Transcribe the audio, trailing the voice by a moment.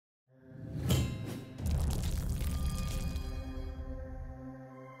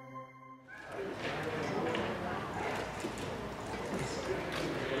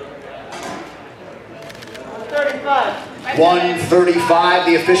135,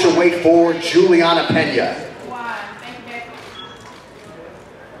 the official weight for Juliana Pena.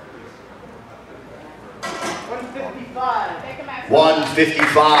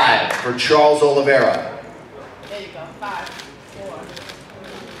 155 for Charles Oliveira. There you go. 5, 4,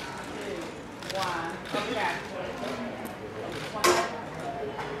 3, 1. Okay.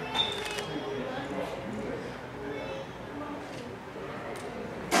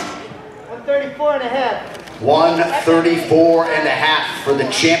 134 and a half. 134 and a half for the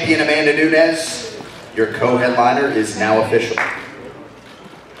champion Amanda Nunes. Your co-headliner is now official.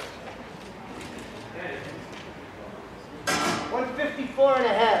 154 and a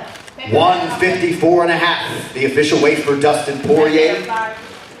half. 154 and a half, the official weight for Dustin Poirier.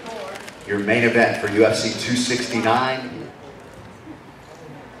 Your main event for UFC 269.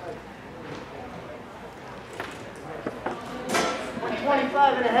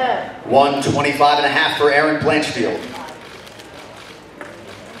 125 and a half. 125 and a half for Aaron Blanchfield.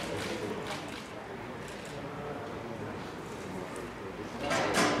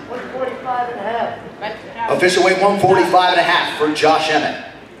 145 and a half. Official weight 145 and a half for Josh Emmett.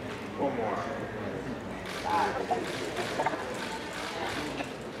 One more.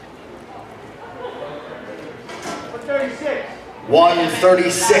 136.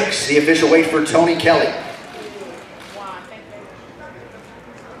 136, the official weight for Tony Kelly.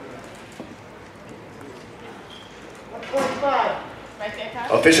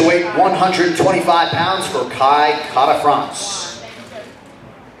 145. Official weight 125 pounds for Kai Kara-France.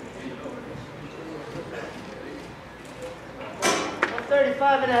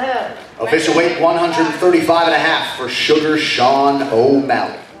 135 and a half. Official weight 135 and a half for Sugar Sean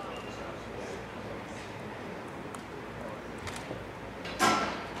O'Malley.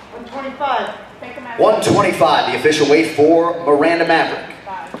 125. 125, the official weight for Miranda Maverick.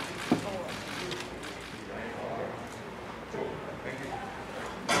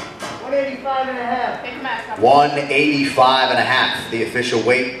 185 and a half. 185 and a half, the official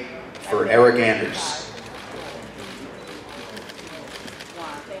weight for Eric Anders.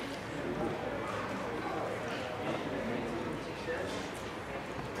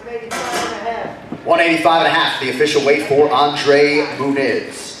 185 and a half, the official weight for Andre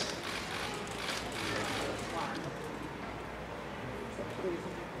Nunes.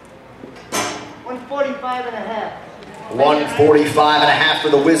 145 and a half. 145 and a half for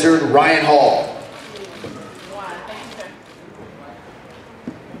the Wizard, Ryan Hall.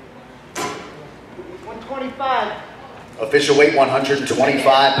 125. Official weight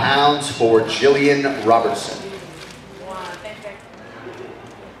 125 pounds for Jillian Robertson.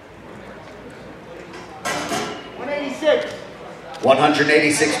 186.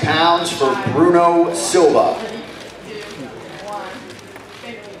 186 pounds for Bruno Silva.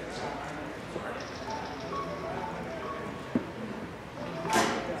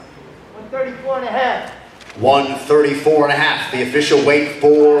 134 and a half. 134 and a half, the official weight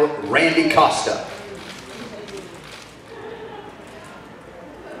for Randy Costa.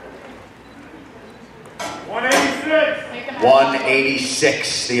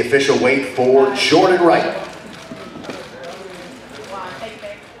 186, the official weight for Jordan Wright.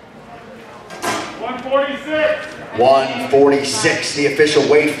 146. 146, the official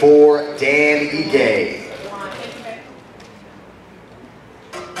weight for Dan Ige.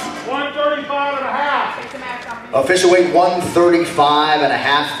 135 and a half. Official weight 135 and a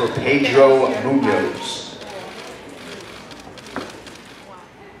half for Pedro Munoz.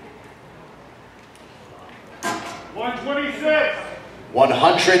 126.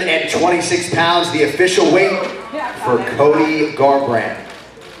 126 pounds, the official weight for Cody Garbrandt.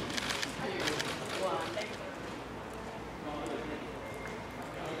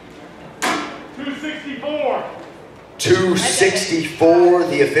 264. 264,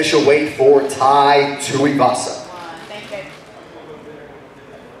 the official weight for Tai Tuivasa.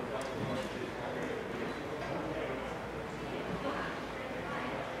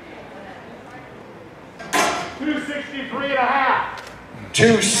 263 and a half.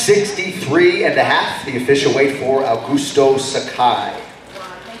 263 and a half, the official weight for Augusto Sakai.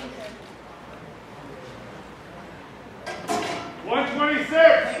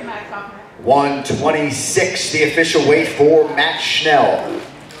 126. 126, the official weight for Matt Schnell.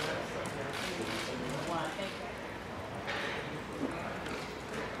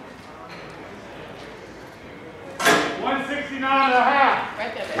 169 and a half.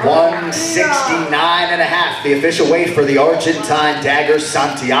 169 and a half, the official weight for the Argentine dagger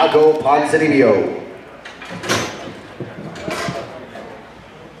Santiago Ponzinibbio.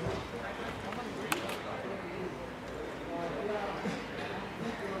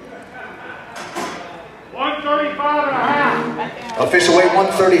 135 official weight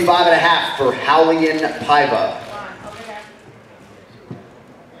 135 and a half for Howlian Paiva.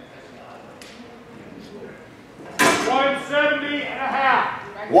 170 and a half.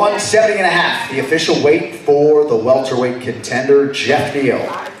 170 and a half, the official weight for the welterweight contender, Jeff Neal.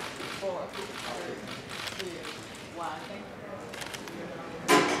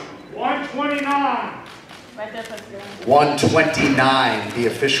 129. 129, the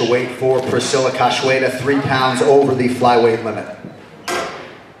official weight for Priscilla Cachoeira, 3 pounds over the flyweight limit.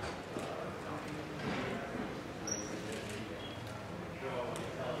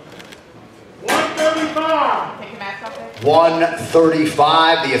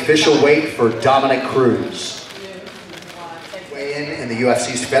 135, the official weight for Dominic Cruz. Weigh in the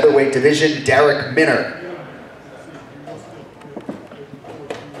UFC's featherweight division, Derek Minner.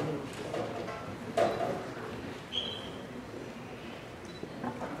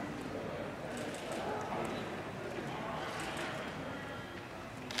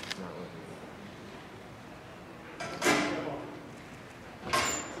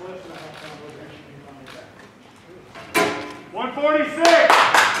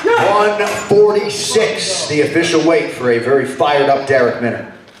 146, the official weight for a very fired up Derek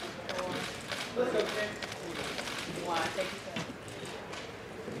Minner.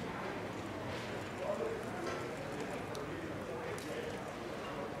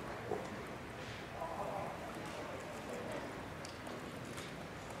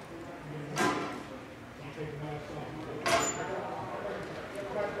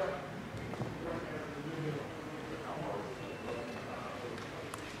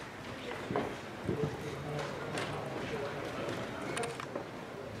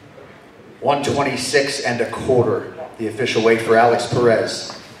 126 and a quarter, the official weight for Alex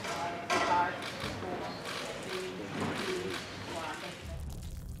Perez.